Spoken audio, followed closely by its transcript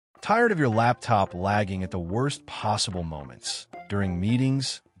Tired of your laptop lagging at the worst possible moments during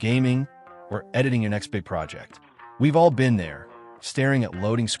meetings, gaming, or editing your next big project? We've all been there, staring at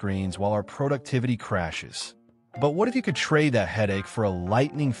loading screens while our productivity crashes. But what if you could trade that headache for a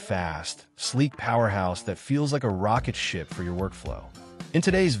lightning-fast, sleek powerhouse that feels like a rocket ship for your workflow? In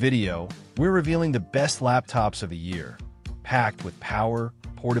today's video, we're revealing the best laptops of the year, packed with power,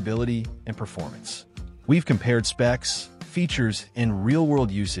 portability, and performance. We've compared specs, features, and real-world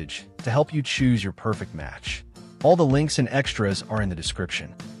usage to help you choose your perfect match. All the links and extras are in the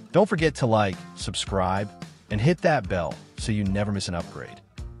description. Don't forget to like, subscribe, and hit that bell so you never miss an upgrade.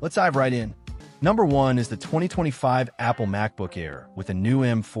 Let's dive right in. Number 1 is the 2025 Apple MacBook Air with a new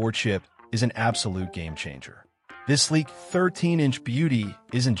M4 chip is an absolute game changer. This sleek 13-inch beauty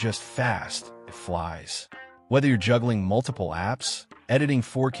isn't just fast, it flies. Whether you're juggling multiple apps, editing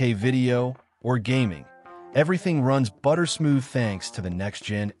 4K video, or gaming, everything runs butter-smooth thanks to the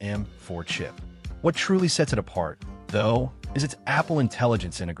next-gen M4 chip. What truly sets it apart, though, is its Apple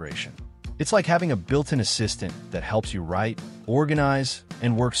Intelligence integration. It's like having a built-in assistant that helps you write, organize,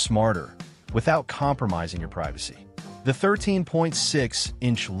 and work smarter without compromising your privacy. The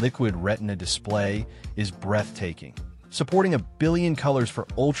 13.6-inch liquid retina display is breathtaking, supporting 1 billion colors for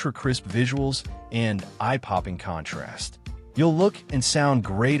ultra-crisp visuals and eye-popping contrast. You'll look and sound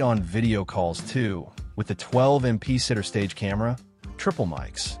great on video calls too, with the 12MP center stage camera, triple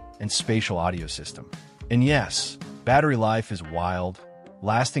mics, and spatial audio system. And yes, battery life is wild,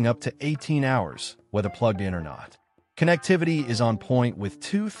 lasting up to 18 hours, whether plugged in or not. Connectivity is on point with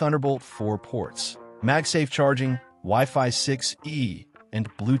 2 Thunderbolt 4 ports, MagSafe charging, Wi-Fi 6E,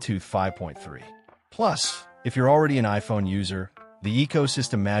 and Bluetooth 5.3. Plus, if you're already an iPhone user, the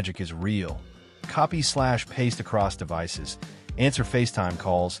ecosystem magic is real. Copy/paste across devices, answer FaceTime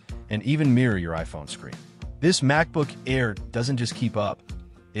calls, and even mirror your iPhone screen. This MacBook Air doesn't just keep up,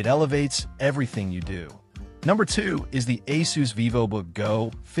 it elevates everything you do. Number 2 is the Asus VivoBook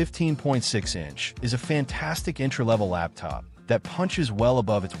Go 15.6-inch is a fantastic entry-level laptop that punches well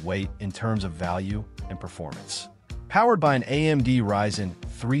above its weight in terms of value and performance. Powered by an AMD Ryzen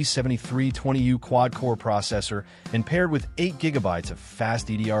 3 7320U quad-core processor and paired with 8GB of fast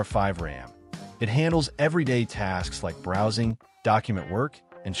DDR5 RAM, it handles everyday tasks like browsing, document work,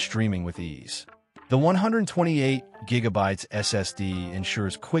 and streaming with ease. The 128GB SSD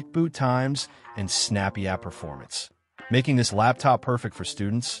ensures quick boot times and snappy app performance, making this laptop perfect for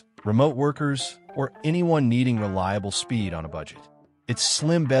students, remote workers, or anyone needing reliable speed on a budget. Its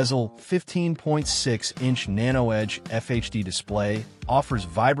slim bezel 15.6-inch Nano Edge FHD display offers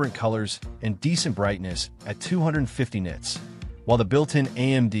vibrant colors and decent brightness at 250 nits, while the built-in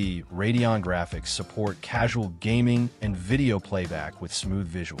AMD Radeon graphics support casual gaming and video playback with smooth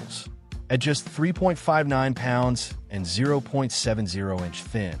visuals. At just 3.59 pounds and 0.70-inch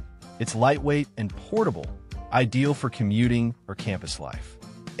thin, it's lightweight and portable, ideal for commuting or campus life.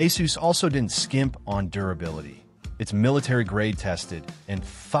 Asus also didn't skimp on durability. It's military-grade tested, and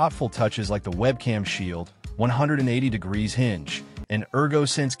thoughtful touches like the webcam shield, 180 degrees hinge, and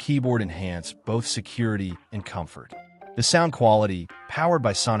ErgoSense keyboard enhance both security and comfort. The sound quality, powered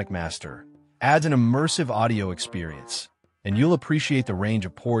by Sonic Master, adds an immersive audio experience, and you'll appreciate the range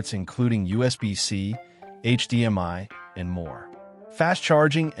of ports including USB-C, HDMI, and more. Fast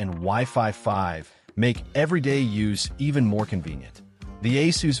charging and Wi-Fi 5 make everyday use even more convenient. The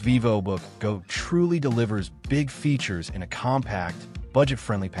Asus VivoBook Go truly delivers big features in a compact,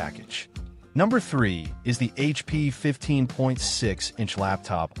 budget-friendly package. Number 3 is the HP 15.6-inch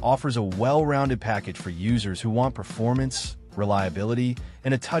laptop offers a well-rounded package for users who want performance, reliability,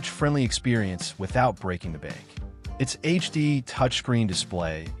 and a touch-friendly experience without breaking the bank. Its HD touchscreen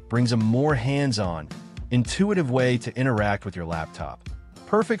display brings a more hands-on, intuitive way to interact with your laptop.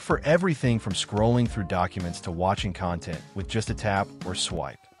 Perfect for everything from scrolling through documents to watching content with just a tap or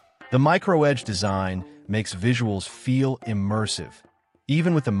swipe. The micro-edge design makes visuals feel immersive,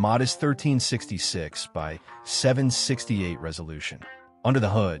 even with the modest 1366 by 768 resolution. Under the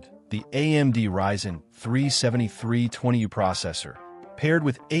hood, the AMD Ryzen 3 7320U processor, paired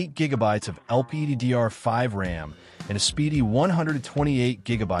with 8GB of LPDDR5 RAM and a speedy 128GB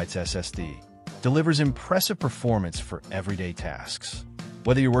SSD, delivers impressive performance for everyday tasks.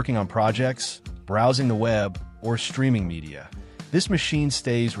 Whether you're working on projects, browsing the web, or streaming media, this machine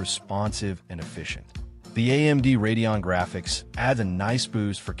stays responsive and efficient. The AMD Radeon graphics adds a nice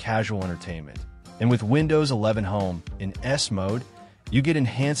boost for casual entertainment, and with Windows 11 Home in S mode, you get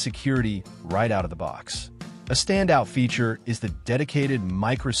enhanced security right out of the box. A standout feature is the dedicated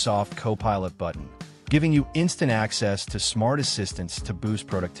Microsoft Copilot button, giving you instant access to smart assistants to boost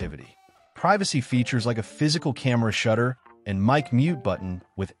productivity. Privacy features like a physical camera shutter and mic mute button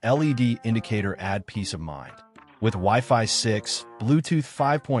with LED indicator add peace of mind. With Wi-Fi 6, Bluetooth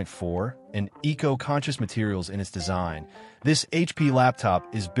 5.4, and eco-conscious materials in its design, this HP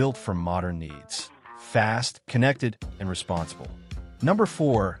laptop is built for modern needs. Fast, connected, and responsible. Number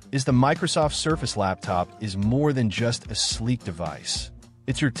 4 is the Microsoft Surface Laptop is more than just a sleek device.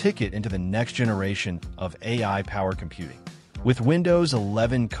 It's your ticket into the next generation of AI-powered computing. With Windows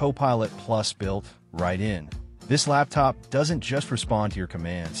 11 Copilot Plus built right in, this laptop doesn't just respond to your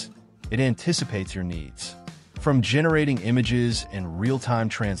commands, it anticipates your needs. From generating images and real-time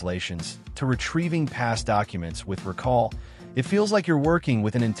translations to retrieving past documents with Recall, it feels like you're working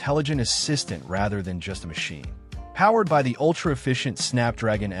with an intelligent assistant rather than just a machine. Powered by the ultra-efficient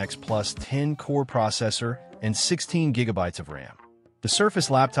Snapdragon X Plus 10-core processor and 16 GB of RAM, the Surface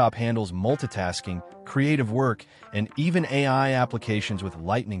Laptop handles multitasking, creative work, and even AI applications with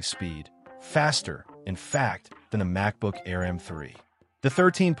lightning speed, faster, in fact, than the MacBook Air M3. The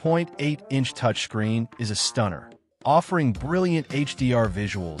 13.8-inch touchscreen is a stunner, offering brilliant HDR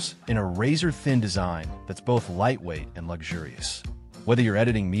visuals in a razor-thin design that's both lightweight and luxurious. Whether you're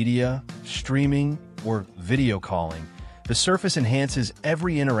editing media, streaming, or video calling, the Surface enhances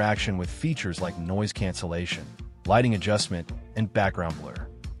every interaction with features like noise cancellation, lighting adjustment, and background blur.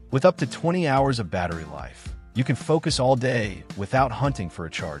 With up to 20 hours of battery life, you can focus all day without hunting for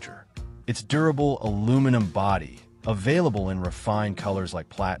a charger. Its durable aluminum body, available in refined colors like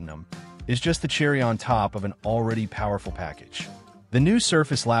platinum, is just the cherry on top of an already powerful package. The new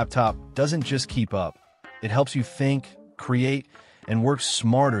Surface Laptop doesn't just keep up, it helps you think, create, and work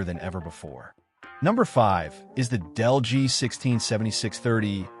smarter than ever before. Number 5 is the Dell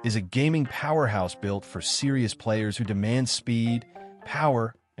G16-7630 is a gaming powerhouse built for serious players who demand speed,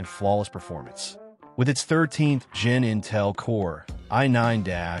 power, and flawless performance. With its 13th Gen Intel Core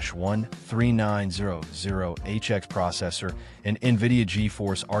i9-13900HX processor and NVIDIA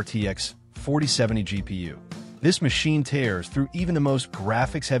GeForce RTX 4070 GPU, this machine tears through even the most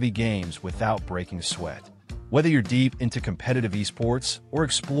graphics-heavy games without breaking a sweat. Whether you're deep into competitive esports or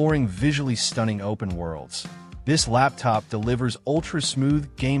exploring visually stunning open worlds, this laptop delivers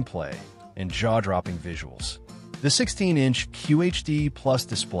ultra-smooth gameplay and jaw-dropping visuals. The 16-inch QHD Plus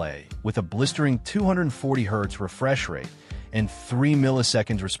display with a blistering 240Hz refresh rate and 3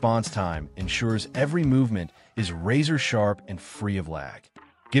 milliseconds response time ensures every movement is razor-sharp and free of lag,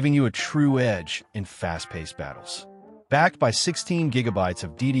 giving you a true edge in fast-paced battles. Backed by 16 GB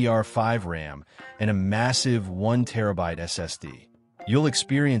of DDR5 RAM and a massive 1 TB SSD, you'll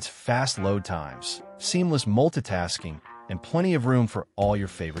experience fast load times, seamless multitasking, and plenty of room for all your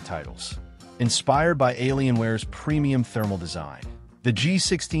favorite titles. Inspired by Alienware's premium thermal design, the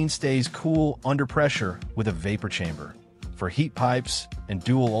G16 stays cool under pressure with a vapor chamber for heat pipes and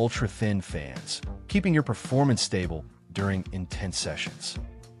dual ultra-thin fans, keeping your performance stable during intense sessions.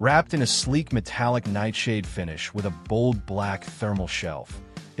 Wrapped in a sleek metallic nightshade finish with a bold black thermal shelf,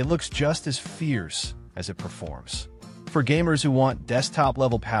 it looks just as fierce as it performs. For gamers who want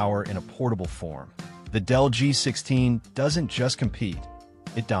desktop-level power in a portable form, the Dell G16 doesn't just compete,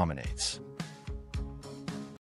 it dominates.